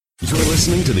You're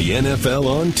listening to the NFL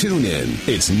on TuneIn.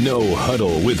 It's No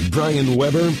Huddle with Brian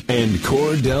Weber and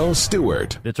Cordell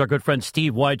Stewart. It's our good friend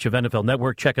Steve Wyche of NFL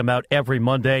Network. Check him out every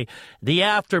Monday. The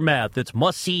Aftermath. It's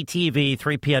must-see TV,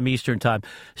 3 p.m. Eastern Time.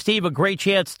 Steve, a great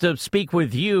chance to speak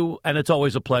with you, and it's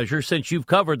always a pleasure since you've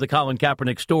covered the Colin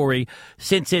Kaepernick story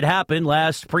since it happened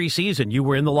last preseason. You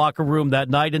were in the locker room that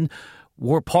night and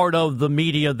were part of the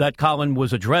media that Colin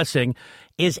was addressing.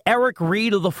 Is Eric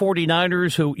Reid of the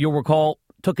 49ers, who you'll recall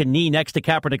took a knee next to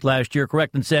Kaepernick last year,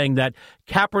 correct in saying that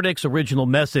Kaepernick's original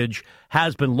message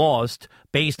has been lost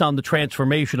based on the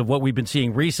transformation of what we've been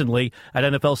seeing recently at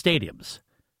NFL stadiums?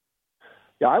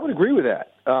 Yeah, I would agree with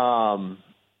that.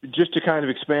 Just to kind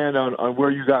of expand on where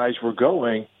you guys were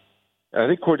going, I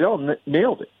think Cordell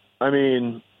nailed it. I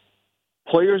mean,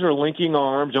 players are linking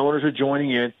arms, owners are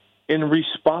joining in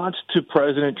response to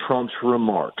President Trump's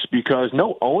remarks, because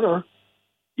no owner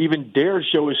even dared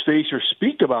show his face or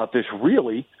speak about this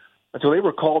really until they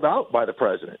were called out by the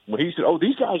president. When he said,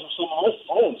 these guys are some of our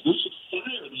friends. They should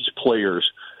fire these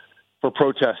players for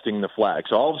protesting the flag.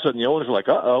 So all of a sudden the owners were like,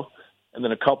 uh-oh. And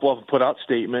then a couple of them put out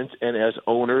statements, and as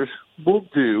owners will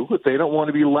do, they don't want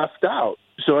to be left out.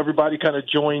 So everybody kind of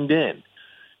joined in.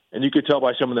 And you could tell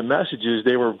by some of the messages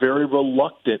they were very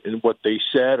reluctant in what they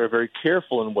said or very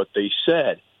careful in what they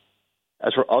said.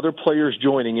 As for other players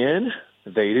joining in,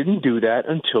 they didn't do that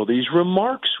until these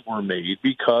remarks were made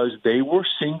because they were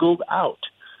singled out.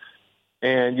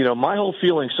 And, you know, my whole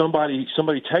feeling, somebody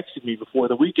texted me before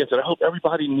the weekend, said, I hope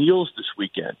everybody kneels this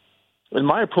weekend. And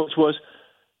my approach was,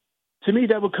 to me,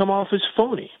 that would come off as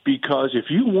phony, because if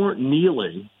you weren't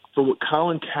kneeling for what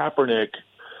Colin Kaepernick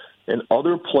and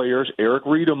other players, Eric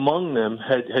Reid among them,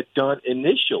 had done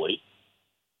initially,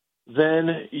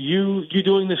 then you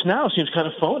doing this now seems kind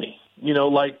of phony. You know,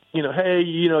 like, hey,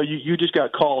 you just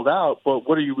got called out, but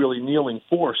what are you really kneeling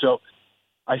for? So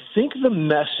I think the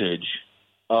message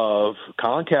of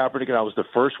Colin Kaepernick, and I was the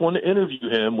first one to interview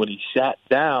him when he sat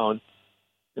down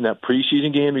in that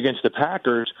preseason game against the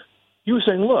Packers, he was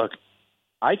saying, look,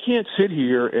 I can't sit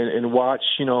here and watch,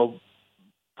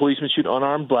 policemen shoot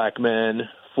unarmed black men,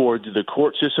 for the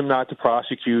court system not to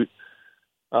prosecute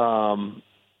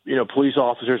police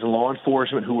officers and law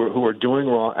enforcement who are doing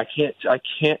wrong. I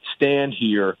can't stand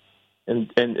here and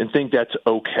think that's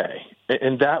okay.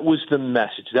 And that was the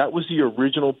message. That was the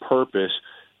original purpose.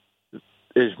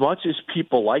 As much as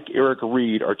people like Eric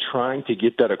Reid are trying to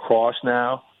get that across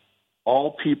now,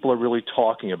 all people are really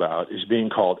talking about is being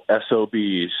called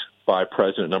SOBs by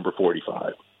President number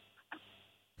 45.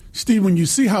 Steve, when you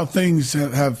see how things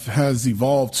has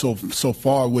evolved so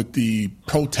far with the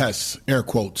protests, air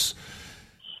quotes,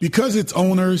 because it's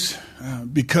owners,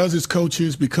 because it's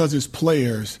coaches, because it's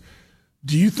players,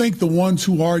 do you think the ones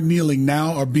who are kneeling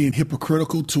now are being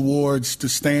hypocritical towards the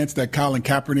stance that Colin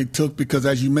Kaepernick took? Because,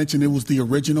 as you mentioned, it was the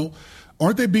original.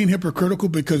 Aren't they being hypocritical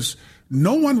because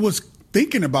no one was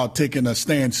thinking about taking a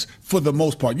stance for the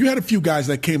most part? You had a few guys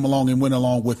that came along and went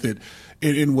along with it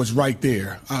and was right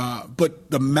there.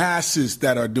 But the masses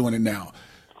that are doing it now,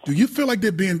 do you feel like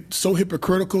they're being so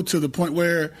hypocritical to the point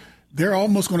where they're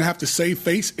almost going to have to save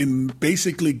face and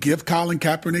basically give Colin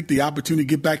Kaepernick the opportunity to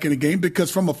get back in the game? Because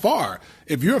from afar,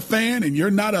 if you're a fan and you're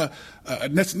not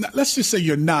let's just say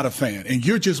you're not a fan and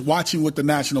you're just watching what the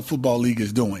National Football League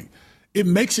is doing, it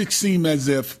makes it seem as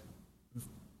if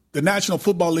the National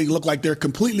Football League looked like they're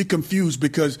completely confused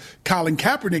because Colin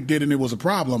Kaepernick did and it was a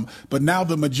problem, but now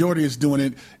the majority is doing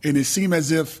it, and it seems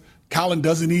as if Colin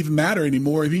doesn't even matter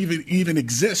anymore, if he even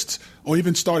exists or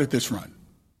even started this run.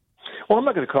 Well, I'm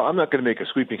not going to make a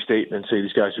sweeping statement and say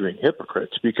these guys are being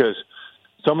hypocrites, because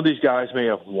some of these guys may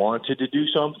have wanted to do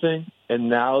something, and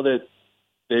now that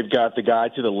they've got the guy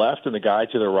to the left and the guy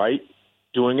to the right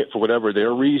doing it for whatever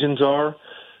their reasons are,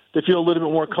 they feel a little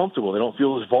bit more comfortable. They don't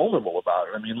feel as vulnerable about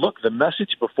it. I mean, look, the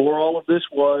message before all of this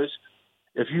was,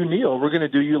 if you kneel, we're going to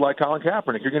do you like Colin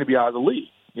Kaepernick. You're going to be out of the league.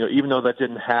 Even though that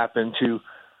didn't happen to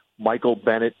Michael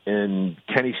Bennett and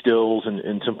Kenny Stills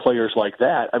and some players like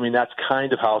that. I mean, that's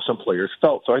kind of how some players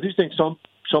felt. So I do think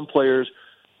some players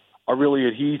are really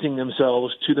adhesing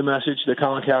themselves to the message that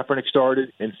Colin Kaepernick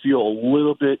started and feel a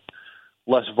little bit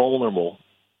less vulnerable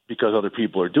because other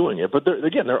people are doing it. But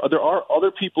there are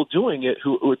other people doing it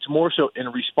who it's more so in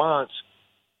response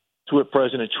to what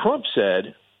President Trump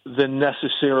said than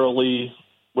necessarily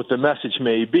what the message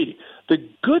may be. The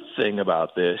good thing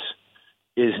about this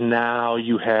is now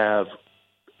you have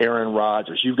Aaron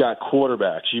Rodgers, you've got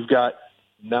quarterbacks, you've got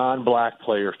non-black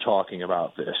players talking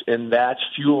about this, and that's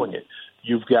fueling it.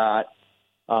 You've got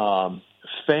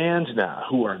fans now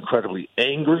who are incredibly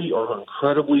angry or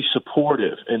incredibly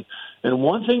supportive. And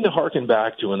one thing to harken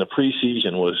back to in the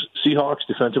preseason was Seahawks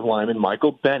defensive lineman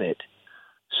Michael Bennett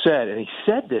said, and he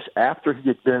said this after he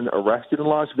had been arrested in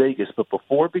Las Vegas, but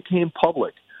before it became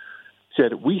public,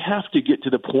 said, we have to get to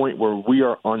the point where we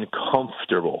are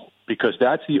uncomfortable, because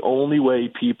that's the only way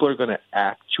people are going to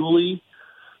actually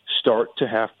start to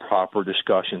have proper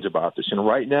discussions about this. And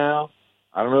right now,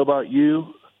 I don't know about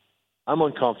you, I'm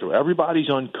uncomfortable. Everybody's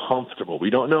uncomfortable.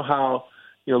 We don't know how,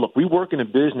 look, we work in a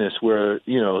business where,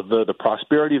 the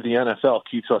prosperity of the NFL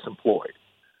keeps us employed.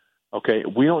 Okay,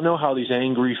 we don't know how these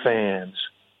angry fans,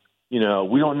 we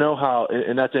don't know how,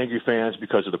 and that's angry fans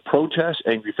because of the protests,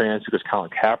 angry fans because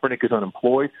Colin Kaepernick is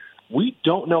unemployed. We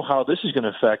don't know how this is going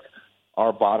to affect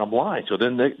our bottom line. So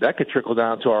then that could trickle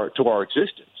down to our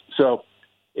existence. So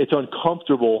it's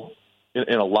uncomfortable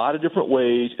in a lot of different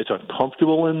ways. It's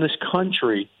uncomfortable in this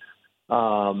country.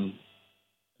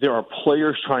 There are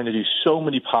players trying to do so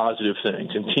many positive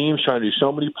things and teams trying to do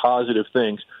so many positive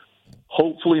things.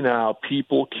 Hopefully now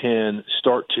people can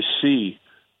start to see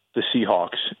the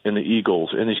Seahawks and the Eagles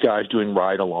and these guys doing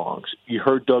ride-alongs. You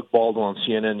heard Doug Baldwin on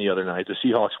CNN the other night, the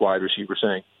Seahawks wide receiver,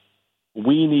 saying,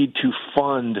 we need to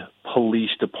fund police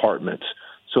departments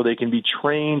so they can be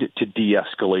trained to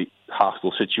de-escalate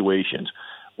hostile situations.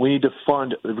 We need to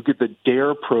get the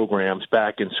DARE programs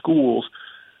back in schools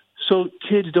so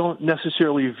kids don't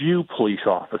necessarily view police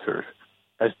officers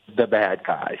as the bad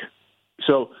guy.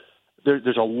 So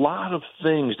there's a lot of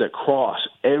things that cross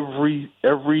every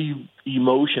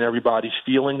emotion everybody's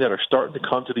feeling that are starting to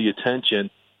come to the attention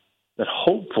that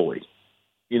hopefully,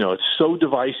 it's so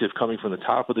divisive coming from the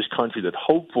top of this country that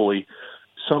hopefully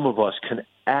some of us can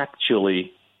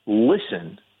actually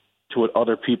listen to what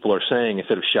other people are saying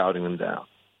instead of shouting them down.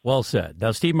 Well said.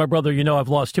 Now, Steve, my brother, I've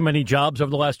lost too many jobs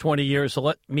over the last 20 years, so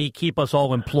let me keep us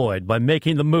all employed by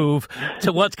making the move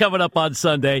to what's coming up on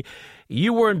Sunday.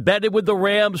 You were embedded with the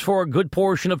Rams for a good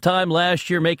portion of time last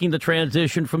year, making the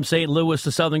transition from St. Louis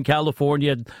to Southern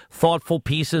California, thoughtful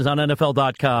pieces on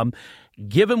NFL.com.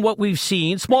 Given what we've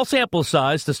seen, small sample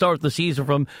size to start the season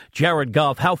from Jared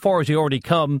Goff, how far has he already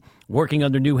come working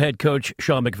under new head coach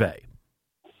Sean McVay?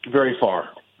 Very far,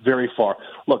 very far.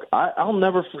 Look, I'll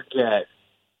never forget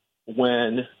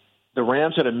when the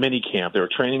Rams had a mini camp. They were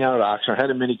training out at Oxnard, had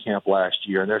a mini camp last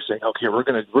year, and they're saying, okay, we're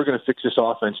gonna fix this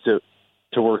offense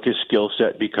to work his skill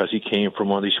set because he came from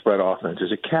one of these spread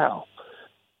offenses at Cal.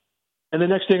 And the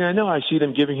next thing I know, I see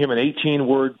them giving him an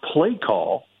 18-word play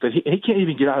call that he can't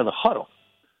even get out of the huddle.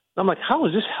 I'm like, how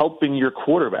is this helping your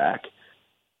quarterback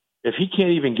if he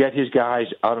can't even get his guys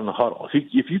out in the huddle?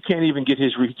 If you can't even get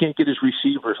he can't get his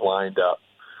receivers lined up,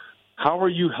 how are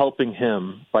you helping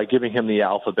him by giving him the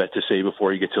alphabet to say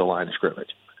before he gets to the line of scrimmage?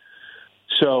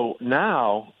 So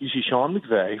now you see Sean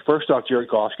McVay, first off, Jared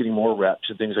Goff's getting more reps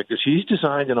and things like this. He's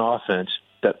designed an offense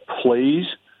that plays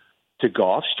to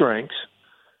Goff's strengths.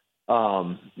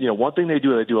 One thing they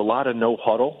do a lot of no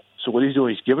huddle. So what he's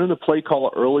doing, he's giving him the play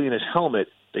call early in his helmet.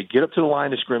 They get up to the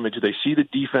line of scrimmage. They see the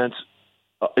defense,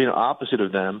 opposite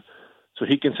of them. So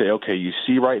he can say, okay, you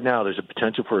see right now there's a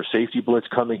potential for a safety blitz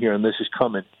coming here, and this is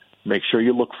coming. Make sure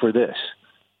you look for this.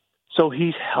 So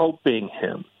he's helping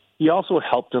him. He also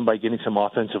helped him by getting some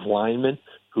offensive linemen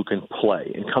who can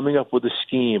play and coming up with a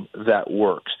scheme that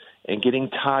works and getting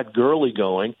Todd Gurley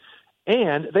going.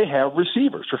 And they have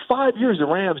receivers. For 5 years, the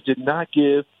Rams did not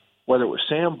give, whether it was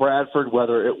Sam Bradford,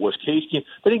 whether it was Case Keenum,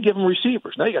 they didn't give them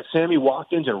receivers. Now you got Sammy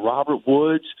Watkins and Robert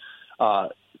Woods,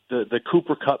 the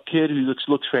Cooper Kupp kid who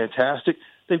looks fantastic.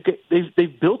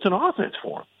 They've built an offense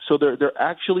for him. So they're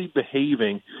actually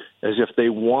behaving as if they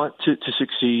want to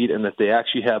succeed and that they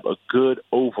actually have a good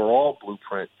overall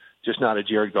blueprint, just not a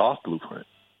Jared Goff blueprint.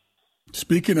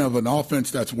 Speaking of an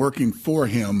offense that's working for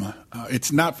him,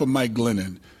 it's not for Mike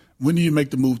Glennon. When do you make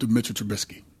the move to Mitchell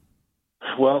Trubisky?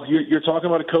 Well, you're talking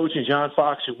about a coach in John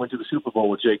Fox who went to the Super Bowl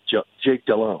with Jake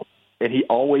Delhomme, and he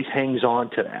always hangs on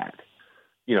to that.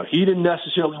 He didn't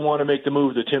necessarily want to make the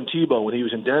move to Tim Tebow when he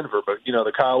was in Denver, but,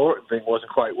 the Kyle Orton thing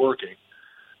wasn't quite working.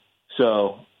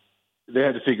 So they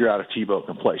had to figure out if Tebow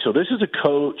can play. So this is a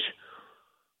coach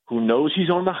who knows he's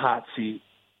on the hot seat,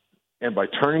 and by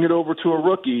turning it over to a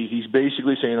rookie, he's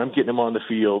basically saying, I'm getting him on the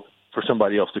field for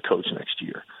somebody else to coach next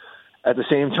year. At the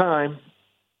same time,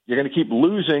 you're going to keep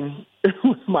losing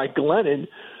with Mike Glennon.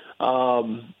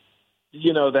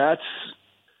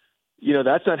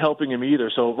 That's not helping him either.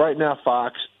 So right now,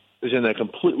 Fox is in a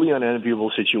completely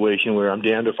unenviable situation where I'm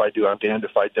damned if I do, I'm damned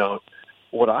if I don't.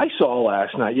 What I saw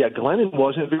last night, Glennon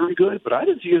wasn't very good, but I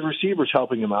didn't see his receivers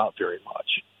helping him out very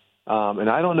much. And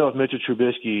I don't know if Mitchell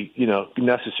Trubisky,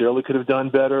 necessarily could have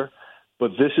done better.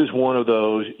 but this is one of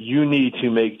those you need to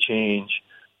make change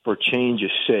for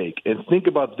change's sake. And think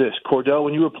about this, Cordell,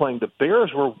 when you were playing, the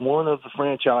Bears were one of the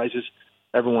franchises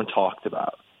everyone talked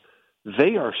about.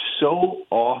 They are so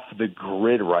off the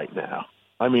grid right now.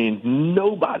 I mean,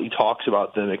 nobody talks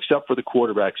about them except for the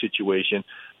quarterback situation.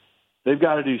 They've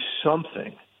got to do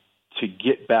something to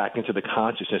get back into the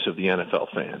consciousness of the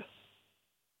NFL fan.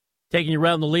 Taking you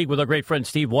around the league with our great friend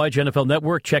Steve Wyche, NFL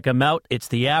Network. Check him out. It's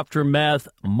The Aftermath,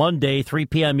 Monday, 3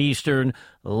 p.m. Eastern.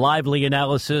 Lively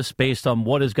analysis based on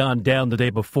what has gone down the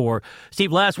day before.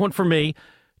 Steve, last one for me.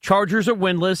 Chargers are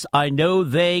winless. I know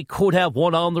they could have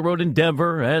won on the road in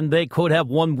Denver, and they could have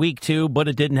won week 2, but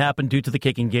it didn't happen due to the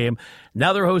kicking game.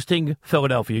 Now they're hosting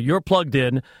Philadelphia. You're plugged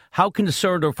in. How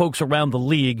concerned are folks around the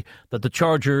league that the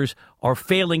Chargers are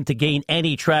failing to gain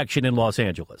any traction in Los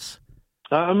Angeles?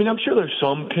 I mean, I'm sure there's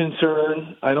some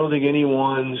concern. I don't think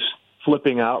anyone's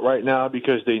flipping out right now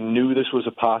because they knew this was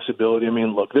a possibility. I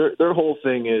mean, look, their whole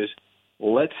thing is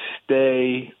let's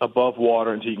stay above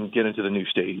water until you can get into the new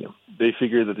stadium. They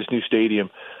figure that this new stadium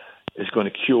is going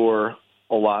to cure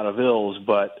a lot of ills.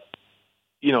 But,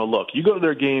 you know, look, you go to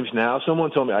their games now.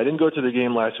 Someone told me, I didn't go to the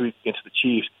game last week against the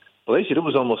Chiefs, but they said it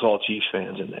was almost all Chiefs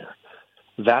fans in there.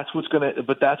 That's what's going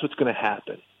to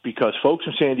happen because folks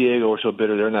from San Diego are so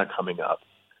bitter they're not coming up.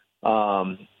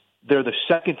 They're the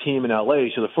second team in LA,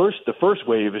 so the first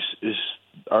wave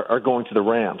are going to the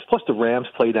Rams. Plus the Rams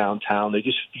play downtown; they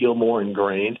just feel more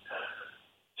ingrained.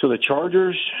 So the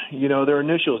Chargers, you know, their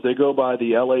initials they go by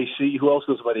the LAC. Who else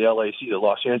goes by the LAC? The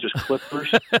Los Angeles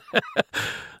Clippers.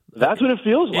 That's what it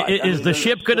feels like. Is the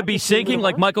ship going to be sinking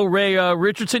like Michael Ray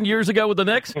Richardson years ago with the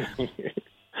Knicks?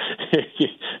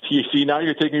 You see, now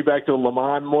you're taking me back to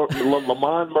Lamont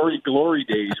Murray glory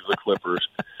days of the Clippers.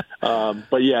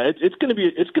 But yeah, it's going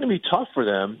to be tough for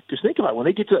them because think about it, when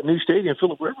they get to that new stadium,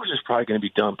 Phillip Rivers is probably going to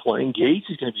be done playing. Gates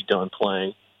is going to be done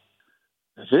playing.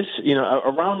 This, you know,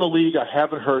 around the league, I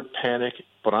haven't heard panic,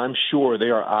 but I'm sure they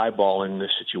are eyeballing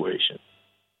this situation.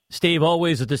 Steve,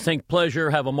 always a distinct pleasure.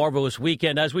 Have a marvelous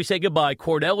weekend. As we say goodbye,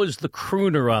 Cordell is the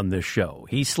crooner on this show.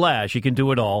 He's Slash. He can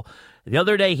do it all. The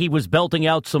other day, he was belting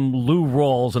out some Lou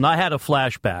Rawls, and I had a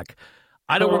flashback.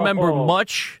 I don't remember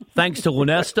much, thanks to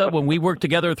Lunesta, when we worked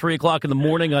together at 3 o'clock in the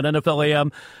morning on NFL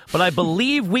AM. But I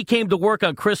believe we came to work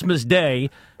on Christmas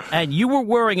Day, and you were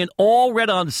wearing an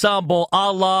all-red ensemble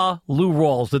a la Lou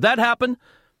Rawls. Did that happen?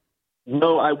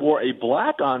 No, I wore a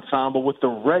black ensemble with the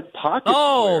red pocket.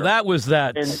 Oh, square. that was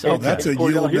that. And that's a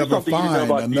you'll never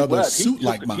find another suit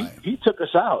like mine. He took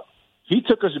us out.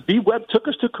 B-Web took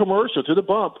us to commercial, to the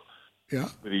bump. Yeah.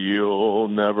 You'll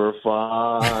never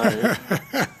find.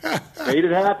 Made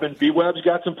it happen. B-Web's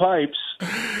got some pipes.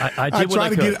 I try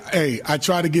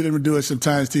to get him to do it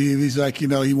sometimes, Steve. He's like, you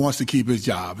know, he wants to keep his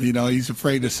job. You know, he's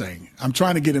afraid to sing. I'm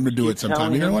trying to get him to do it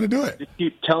sometimes. He doesn't want to do it.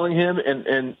 Keep telling him,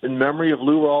 and in memory of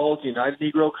Lou Rawls, United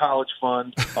Negro College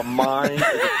Fund, a mind is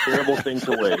a terrible thing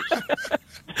to waste.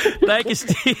 Thank you,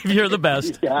 Steve. You're the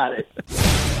best. You got it.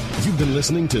 You've been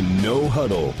listening to No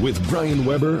Huddle with Brian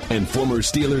Weber and former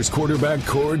Steelers quarterback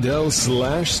Cordell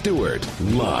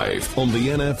 /Stewart. Live on the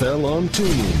NFL on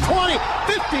TuneIn. 20,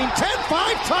 15, 10,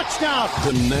 5, touchdown.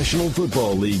 The National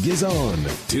Football League is on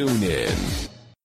TuneIn.